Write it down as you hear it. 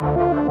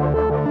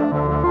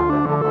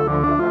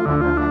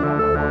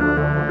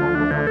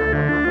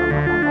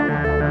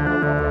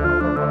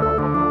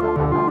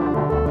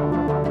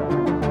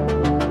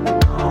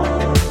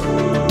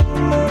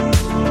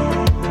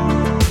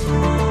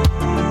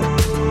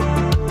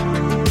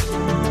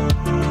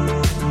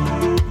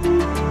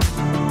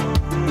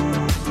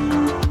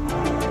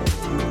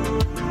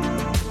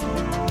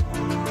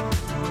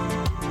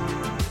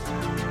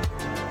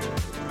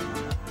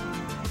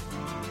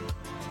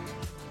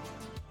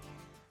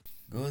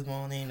Good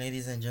morning,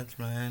 ladies and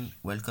gentlemen.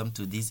 Welcome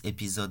to this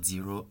episode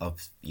zero of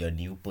your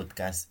new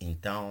podcast in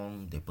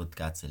town, the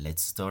podcast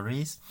Let's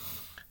Stories.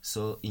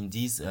 So, in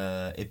this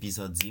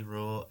episode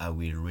zero, I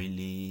will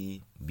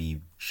really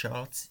be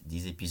short.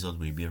 This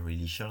episode will be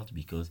really short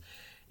because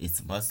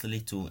it's mostly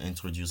to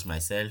introduce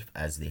myself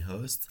as the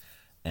host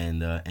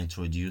and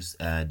introduce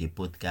the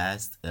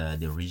podcast,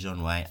 the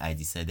reason why I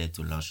decided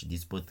to launch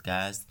this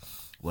podcast,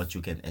 what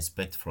you can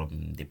expect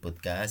from the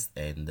podcast,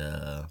 and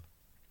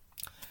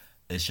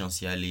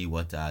essentially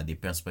what are the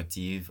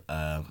perspective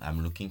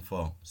I'm looking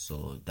for.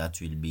 So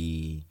that will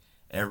be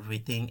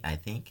everything, I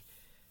think.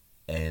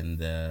 And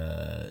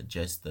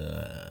just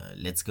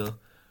let's go.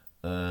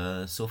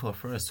 So for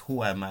first,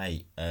 who am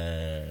I?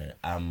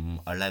 I'm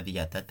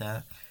Olavia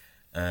Tata.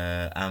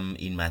 I'm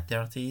in my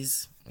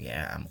 30s.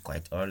 Yeah, I'm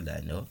quite old,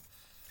 I know.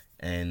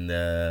 And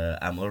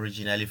I'm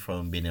originally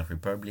from Benin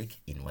Republic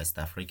in West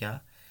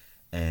Africa.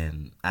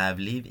 And I've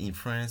lived in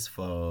France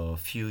for a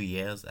few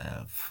years,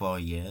 4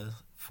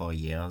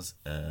 years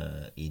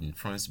in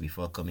France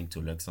before coming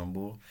to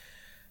Luxembourg.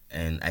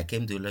 And I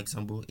came to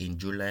Luxembourg in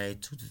July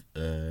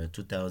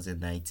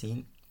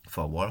 2019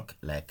 for work,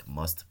 like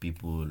most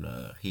people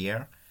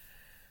here.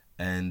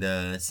 And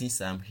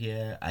since I'm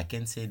here, I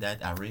can say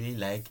that I really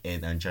like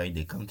and enjoy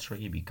the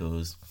country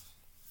because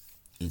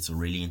it's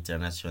really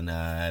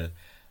international.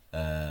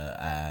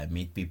 I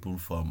meet people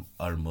from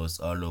almost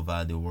all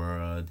over the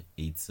world.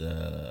 It's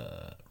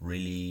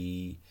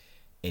really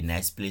a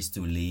nice place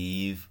to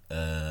live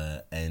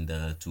and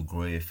to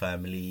grow a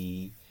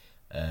family.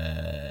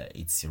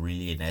 It's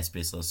really a nice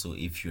place also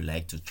if you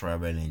like to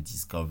travel and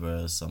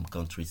discover some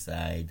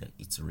countryside.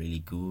 It's really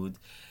good.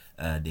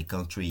 The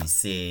country is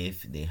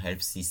safe. The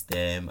health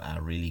system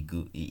are really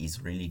good.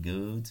 Is really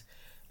good,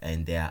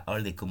 and there are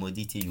all the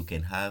commodity you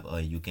can have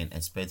or you can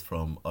expect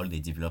from all the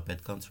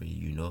developed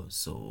country.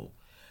 So,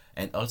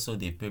 and also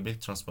the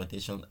public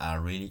transportation are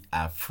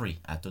free,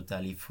 are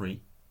totally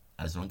free,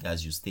 as long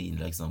as you stay in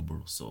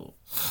Luxembourg. So,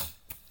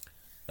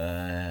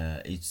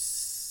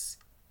 it's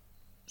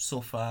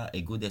so far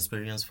a good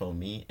experience for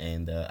me,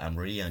 and I'm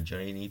really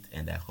enjoying it,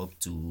 and I hope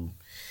to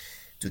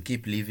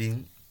keep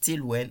living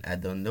till when I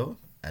don't know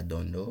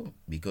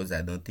because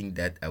I don't think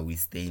that I will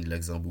stay in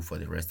Luxembourg for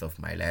the rest of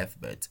my life,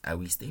 but I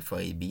will stay for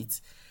a bit.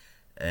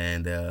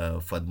 And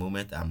for the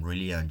moment, I'm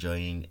really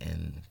enjoying,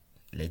 and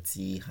let's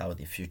see how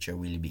the future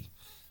will be.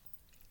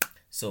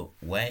 So,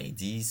 why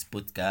this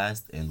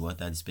podcast and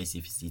what are the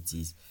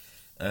specificities?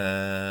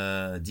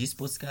 This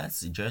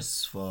podcast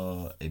just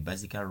for a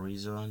basic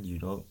reason,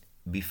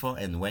 before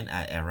and when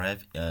I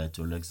arrived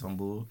to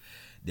Luxembourg,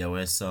 there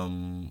were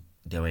some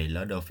there were a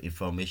lot of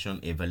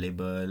information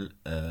available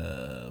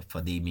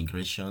for the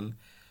immigration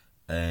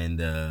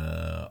and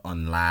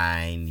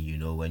online,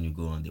 when you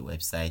go on the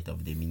website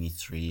of the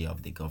ministry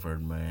of the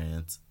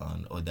government,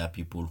 on other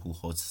people who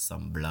host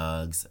some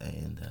blogs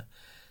and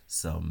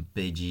some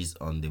pages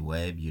on the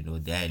web.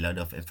 There are a lot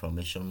of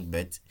information,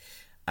 but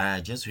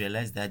I just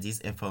realized that these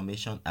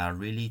information are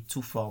really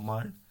too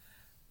formal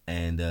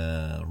and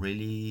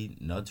really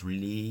not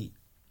really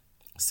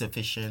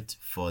sufficient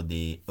for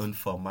the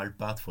informal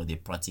part, for the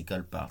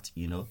practical part.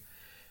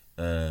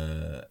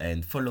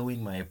 And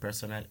following my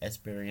personal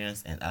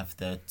experience, and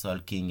after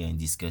talking and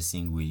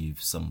discussing with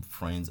some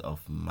friends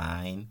of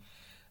mine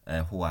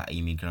who are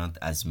immigrant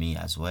as me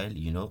as well,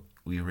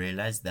 we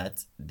realized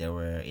that there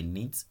were a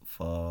need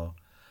for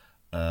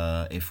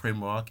a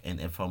framework and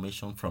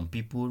information from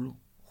people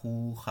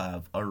who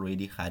have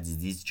already had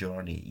this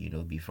journey,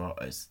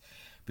 before us.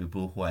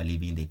 People who are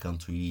living the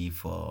country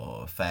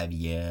for 5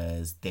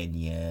 years, 10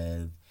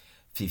 years,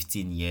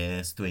 15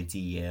 years, 20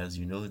 years,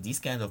 these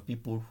kind of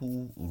people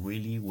who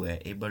really were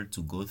able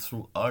to go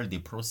through all the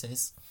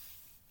process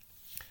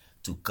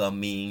to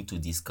coming, to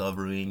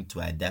discovering, to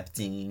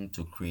adapting,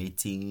 to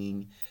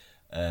creating,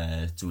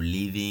 to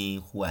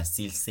living, who are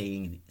still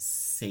staying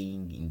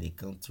in the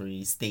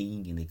country.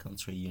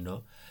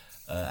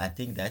 I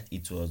think that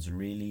it was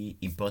really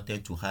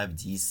important to have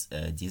this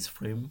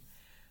frame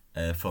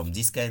from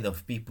this kind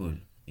of people,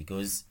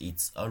 because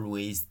it's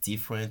always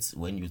different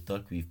when you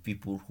talk with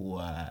people who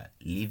are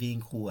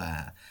living, who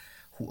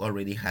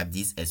already have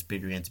this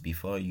experience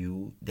before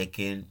you. They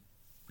can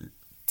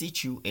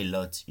teach you a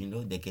lot.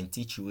 They can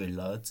teach you a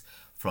lot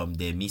from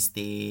their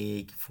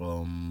mistake,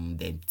 from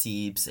their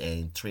tips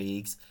and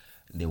tricks,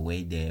 the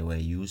way they were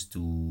used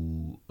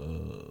to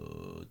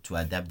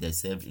adapt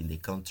themselves in the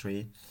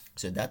country.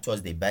 So that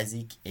was the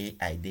basic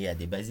idea.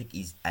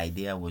 The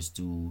idea was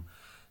to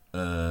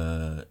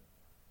uh,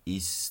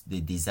 is the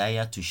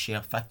desire to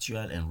share factual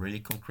and really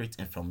concrete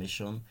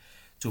information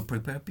to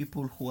prepare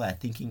people who are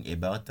thinking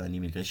about an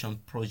immigration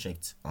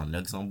project on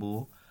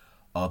Luxembourg,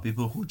 or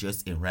people who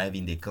just arrive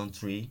in the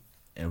country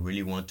and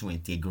really want to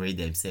integrate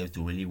themselves,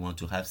 to really want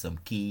to have some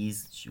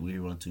keys, to really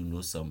want to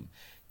know some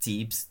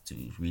tips, to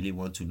really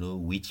want to know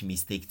which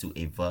mistake to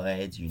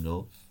avoid.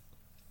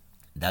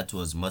 That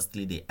was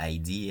mostly the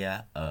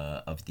idea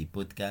of the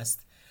podcast.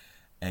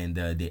 And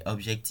the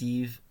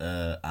objective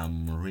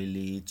I'm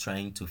really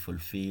trying to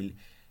fulfill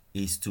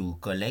is to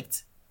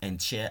collect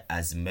and share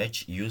as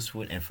much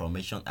useful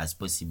information as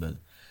possible.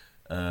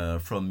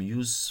 From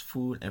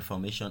useful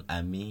information,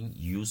 I mean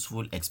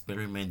useful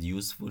experiment,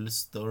 useful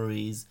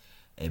stories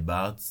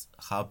about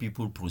how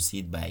people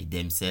proceed by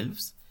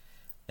themselves.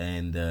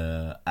 And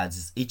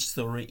as each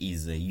story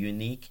is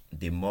unique,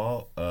 the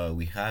more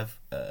we have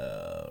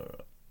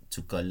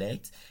to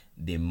collect,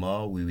 the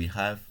more we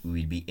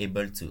will be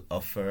able to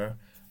offer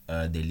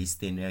the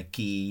listener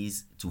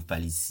keys to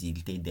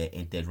facilitate their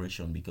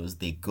integration, because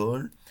the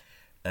goal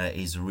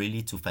is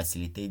really to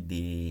facilitate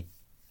the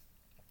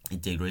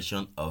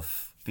integration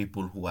of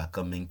people who are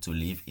coming to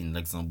live in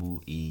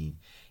Luxembourg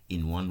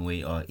in one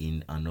way or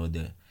in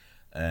another.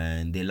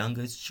 And the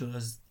language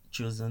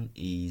chosen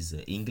is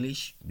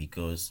English,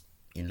 because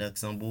in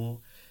Luxembourg,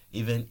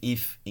 even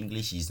if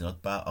English is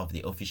not part of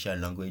the official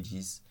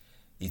languages,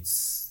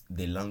 it's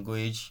the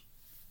language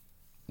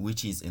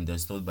which is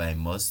understood by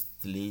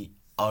mostly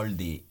all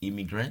the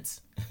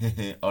immigrants,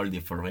 all the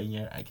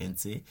foreigner, I can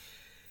say.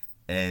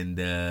 And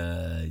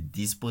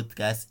this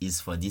podcast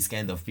is for this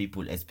kind of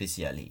people,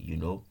 especially.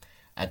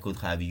 I could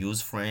have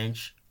used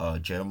French or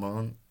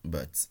German,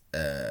 but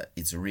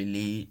it's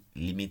really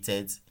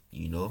limited.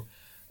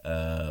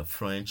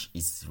 French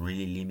is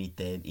really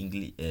limited.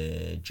 English,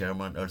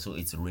 German also,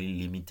 it's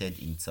really limited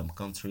in some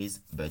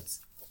countries. But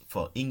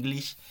for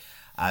English,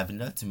 I've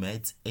not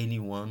met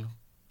anyone,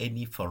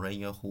 any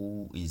foreigner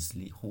who is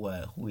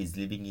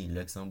living in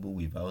Luxembourg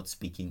without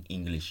speaking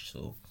English.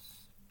 So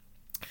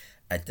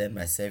I tell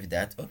myself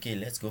that, okay,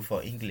 let's go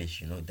for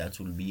English. That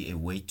will be a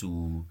way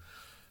to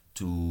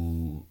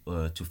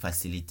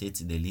facilitate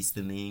the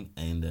listening,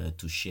 and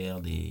to share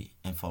the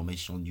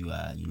information you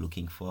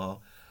looking for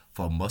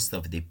most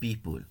of the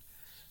people.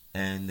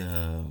 And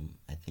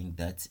I think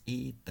that's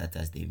it. That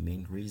is the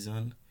main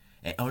reason.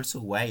 And also,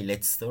 why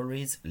Let's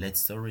Stories? Let's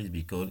Stories,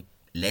 because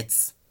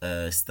Let's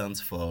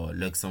stands for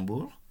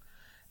Luxembourg,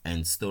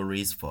 and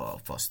stories for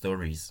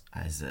stories,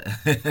 as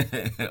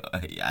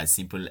as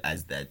simple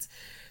as that.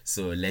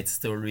 So Let's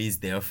Stories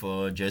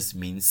therefore just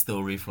means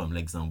story from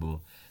Luxembourg,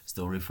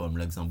 story from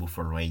Luxembourg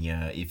for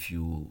Rania. If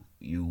you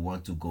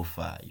want to go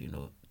far,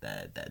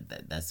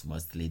 that's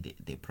mostly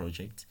the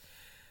project.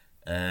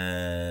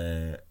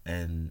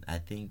 And I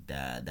think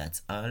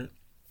that's all.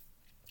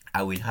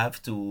 I will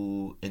have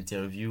to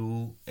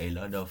interview a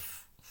lot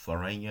of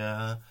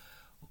foreigner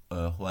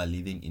who are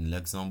living in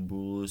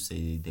Luxembourg.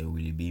 Say there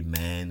will be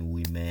men,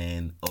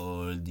 women,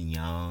 old,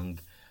 young,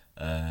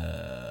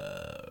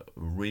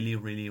 really,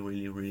 really,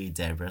 really, really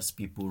diverse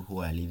people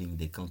who are living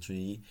the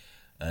country,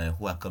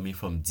 who are coming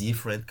from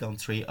different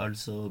country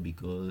also,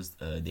 because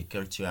the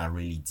culture are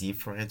really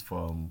different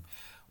from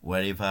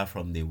wherever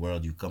from the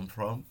world you come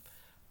from.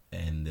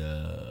 And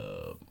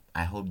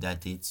I hope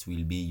that it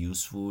will be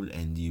useful,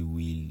 and you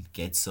will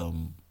get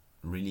some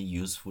really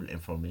useful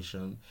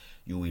information.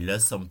 You will learn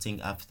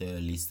something after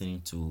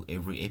listening to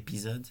every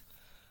episode,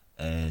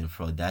 and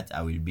for that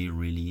I will be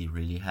really,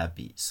 really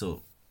happy.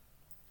 So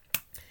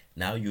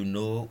now you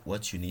know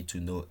what you need to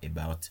know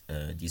about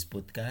this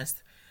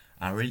podcast.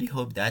 I really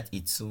hope that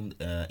it soon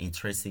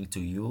interesting to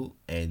you,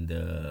 and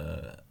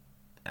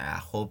I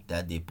hope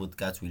that the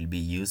podcast will be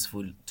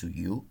useful to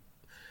you.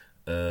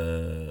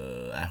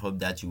 I hope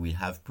that you will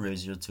have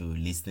pleasure to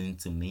listening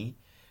to me,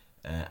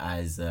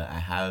 as I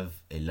have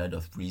a lot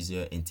of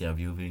pleasure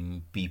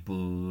interviewing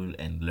people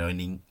and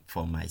learning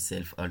for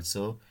myself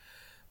also.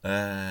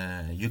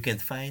 You can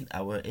find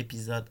our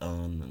episode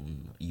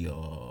on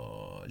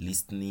your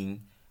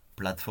listening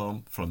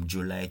platform from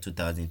July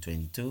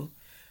 2022.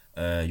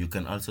 You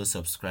can also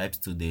subscribe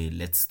to the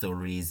Let's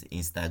Stories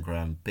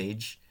Instagram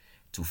page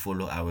to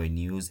follow our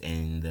news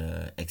and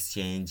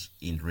exchange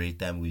in real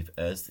time with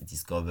us,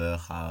 discover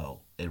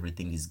how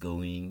everything is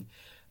going,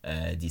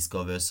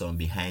 discover some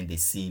behind the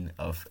scene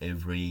of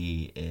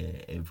every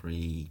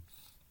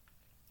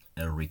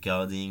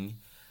recording.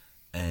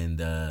 And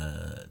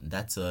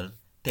that's all.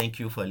 Thank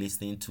you for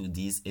listening to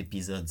this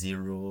episode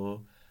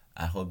 0.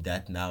 I hope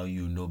that now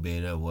you know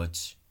better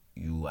what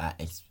you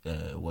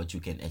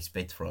can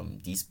expect from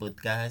this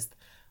podcast.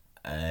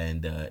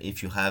 And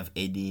if you have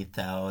any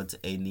thought,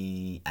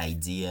 any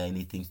idea,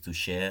 anything to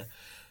share,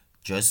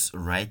 just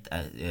write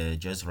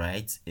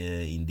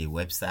in the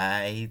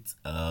website,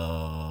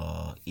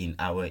 in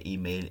our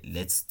email,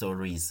 let's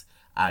stories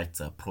at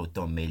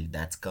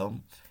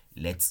protonmail.com,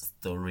 let's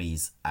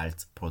stories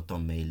at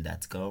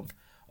protonmail.com,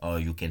 or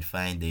you can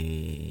find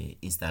the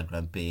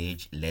Instagram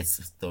page,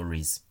 Let's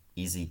Stories.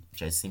 Easy,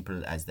 just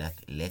simple as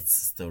that. Let's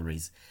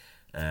Stories,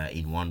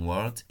 in one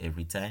word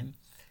every time.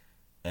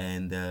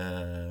 And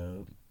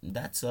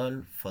that's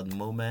all for the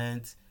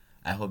moment.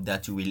 I hope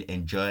that you will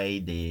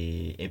enjoy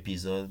the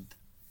episode,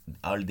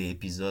 all the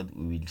episode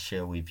we will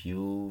share with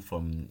you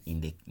from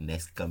in the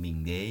next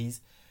coming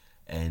days.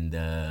 And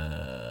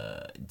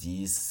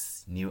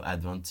this new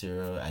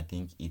adventure, I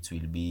think it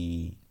will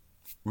be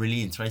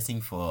really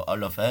interesting for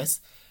all of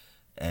us.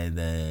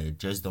 And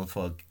just don't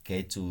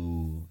forget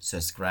to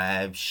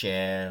subscribe,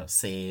 share,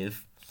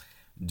 save,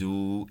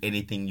 do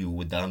anything you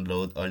would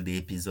download all the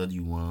episode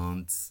you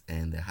want,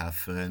 and have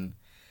fun.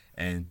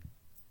 And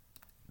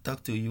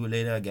Talk to you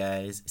later,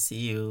 guys.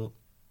 See you.